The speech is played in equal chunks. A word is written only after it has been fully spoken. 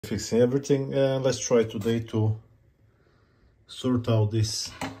Fixing everything. Let's try today to sort out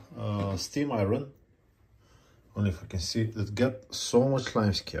this steam iron. Only if I can see it got so much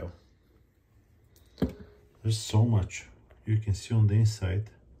lime scale. There's so much you can see on the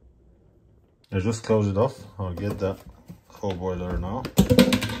inside. I just close it off. I'll get the whole boiler now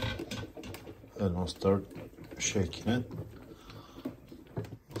and I'll start shaking it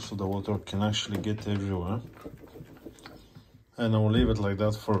so the water can actually get everywhere. And I'll leave it like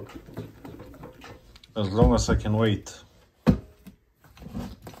that for as long as I can wait. You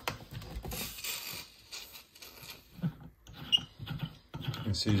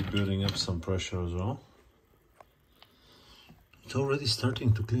can see it's building up some pressure as well. It's already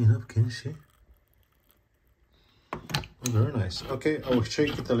starting to clean up, can you see? Oh, very nice. Okay, I will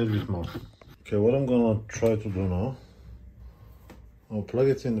shake it a little bit more. Okay, what I'm gonna try to do now, I'll plug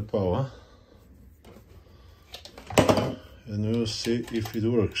it in the power and we'll see if it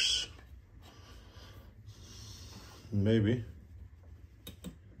works. Maybe.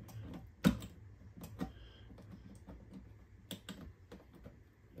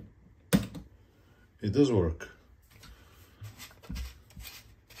 It does work.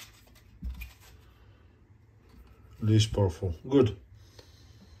 Least powerful. Good.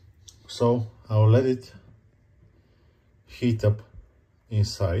 So I'll let it heat up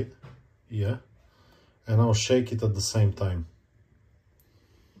inside, yeah, and I'll shake it at the same time.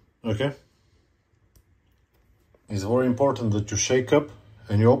 Okay? It's very important that you shake up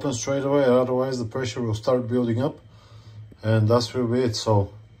and you open straight away, otherwise the pressure will start building up and that will be it.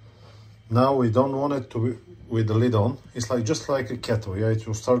 So now we don't want it to be with the lid on. It's like just like a kettle, yeah, it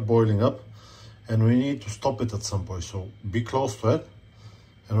will start boiling up and we need to stop it at some point. So be close to it,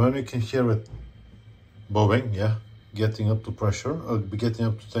 and when we can hear it bobbing, yeah, getting up to pressure, or getting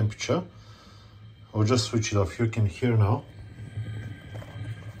up to temperature, I'll just switch it off. You can hear now.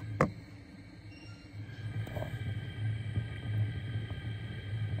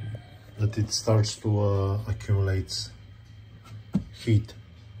 That it starts to accumulate heat,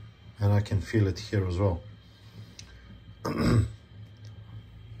 and I can feel it here as well.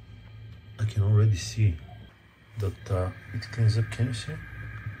 I can already see that it cleans up. Can you see?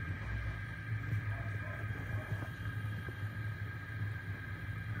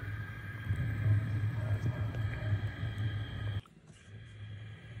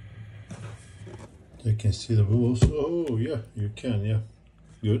 You can see the bubbles. Oh yeah, you can, yeah.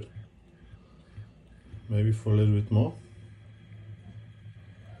 Good. Maybe for a little bit more.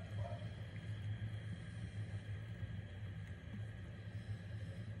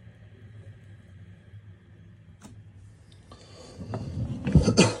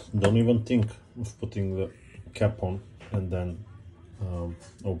 Don't even think of putting the cap on and then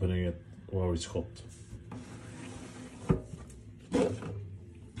opening it while it's hot.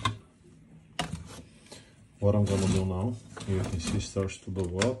 What I'm gonna do now, you can see it starts to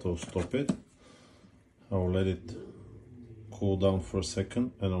bubble out. I'll stop it. I'll let it cool down for a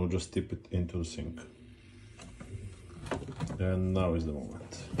second and I'll just dip it into the sink. And now is the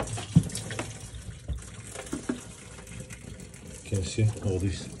moment. Can you see all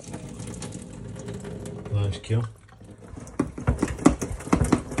this lime scale?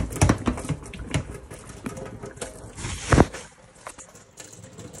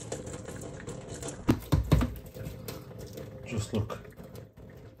 Just look.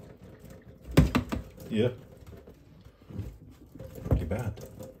 Yeah. Pretty bad.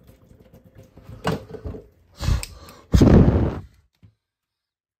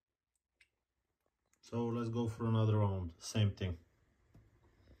 So let's go for another round. Same thing.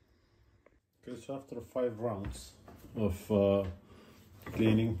 Okay, so after 5 rounds of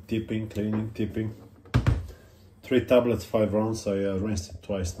cleaning, tipping, cleaning, tipping, 3 tablets, 5 rounds, I rinsed it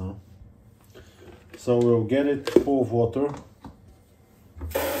twice now. So we'll get it full of water.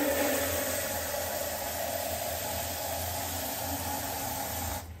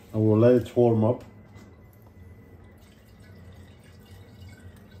 I will let it warm up.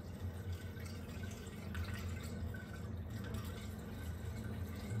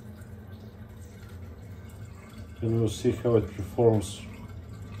 And we'll see how it performs.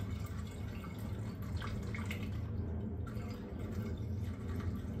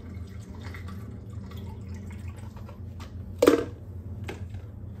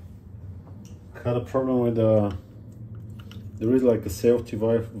 Had a problem with there is like a safety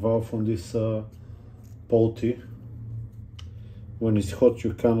valve from this potty. When it's hot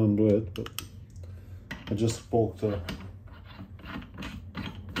you can't undo it, but I just poked a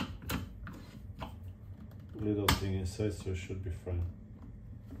little thing inside, so it should be fine.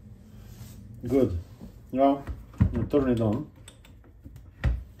 Good. Now I'll turn it on.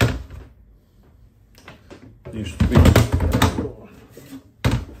 needs to be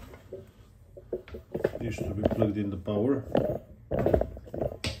plugged in the power.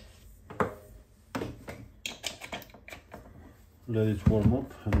 Let it warm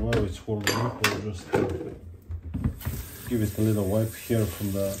up, and while it's warming up, we'll just give it a little wipe here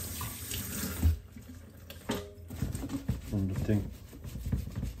from the thing.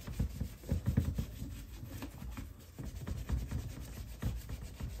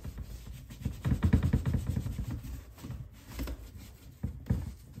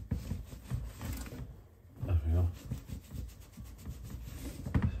 There we go.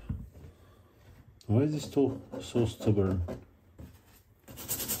 Why is this tool so stubborn?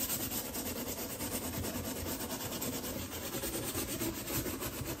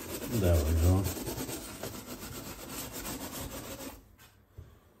 There we go.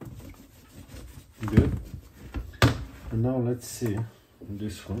 Good. And now let's see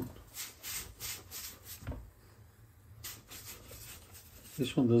this one.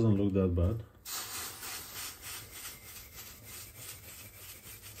 This one doesn't look that bad.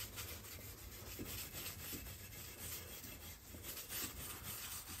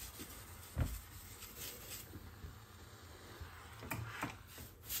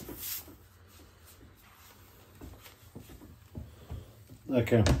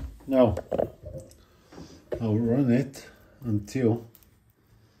 Okay, now I'll run it until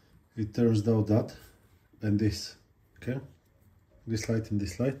it turns out that and this. Okay, this light and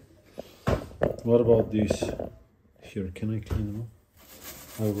this light. What about this here? Can I clean them up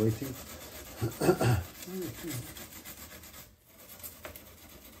while waiting?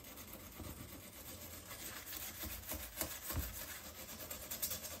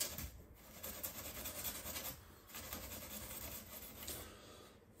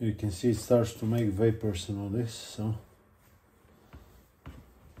 You can see it starts to make vapors and all this, so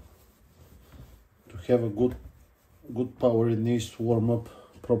to have a good power it needs to warm up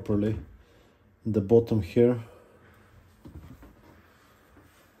properly the bottom here.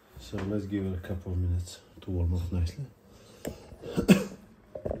 So let's give it a couple of minutes to warm up nicely.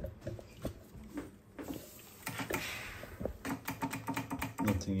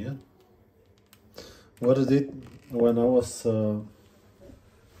 Nothing yet. What I did when I was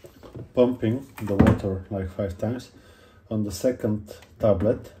pumping the water like 5 times on the second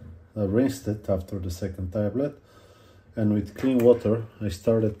tablet, I rinsed it after the second tablet, and with clean water I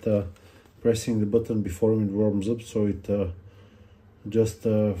started pressing the button before it warms up, so it just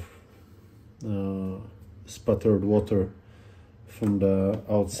sputtered water from the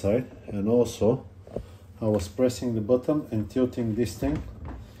outside. And also I was pressing the button and tilting this thing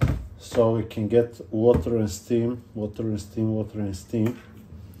so we can get water and steam, water and steam, water and steam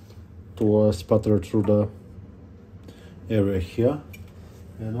to sputter through the area here.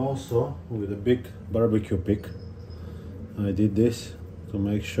 And also with a big barbecue pick I did this to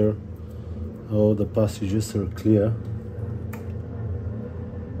make sure all the passages are clear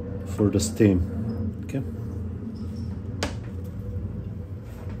for the steam. Okay,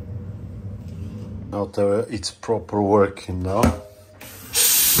 now it's proper working now.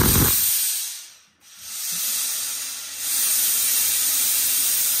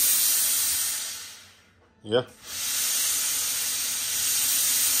 Yeah.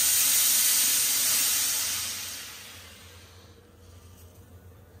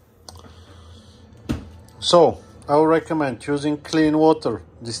 So I would recommend using clean water,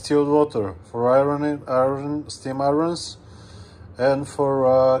 distilled water for steam irons and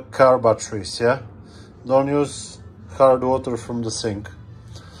for car batteries. Yeah, don't use hard water from the sink.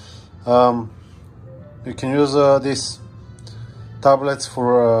 You can use these tablets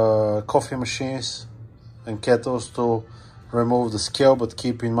for coffee machines and kettles to remove the scale, but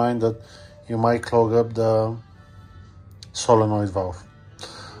keep in mind that you might clog up the solenoid valve.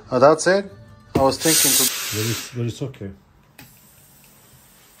 That's it. I was thinking to... But it's okay.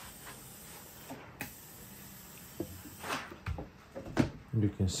 You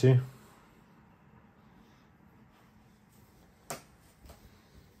can see.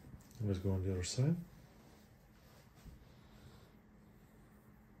 Let's go on the other side.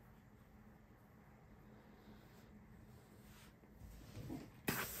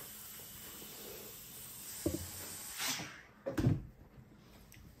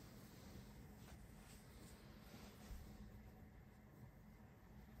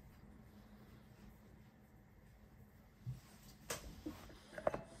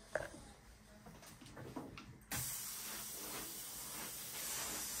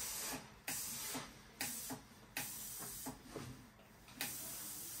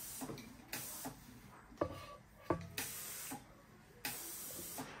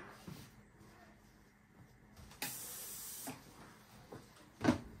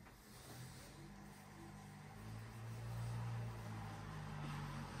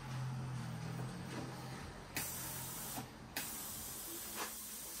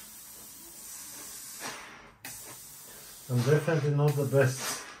 I'm definitely not the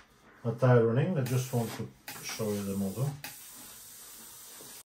best at ironing. I just want to show you the model.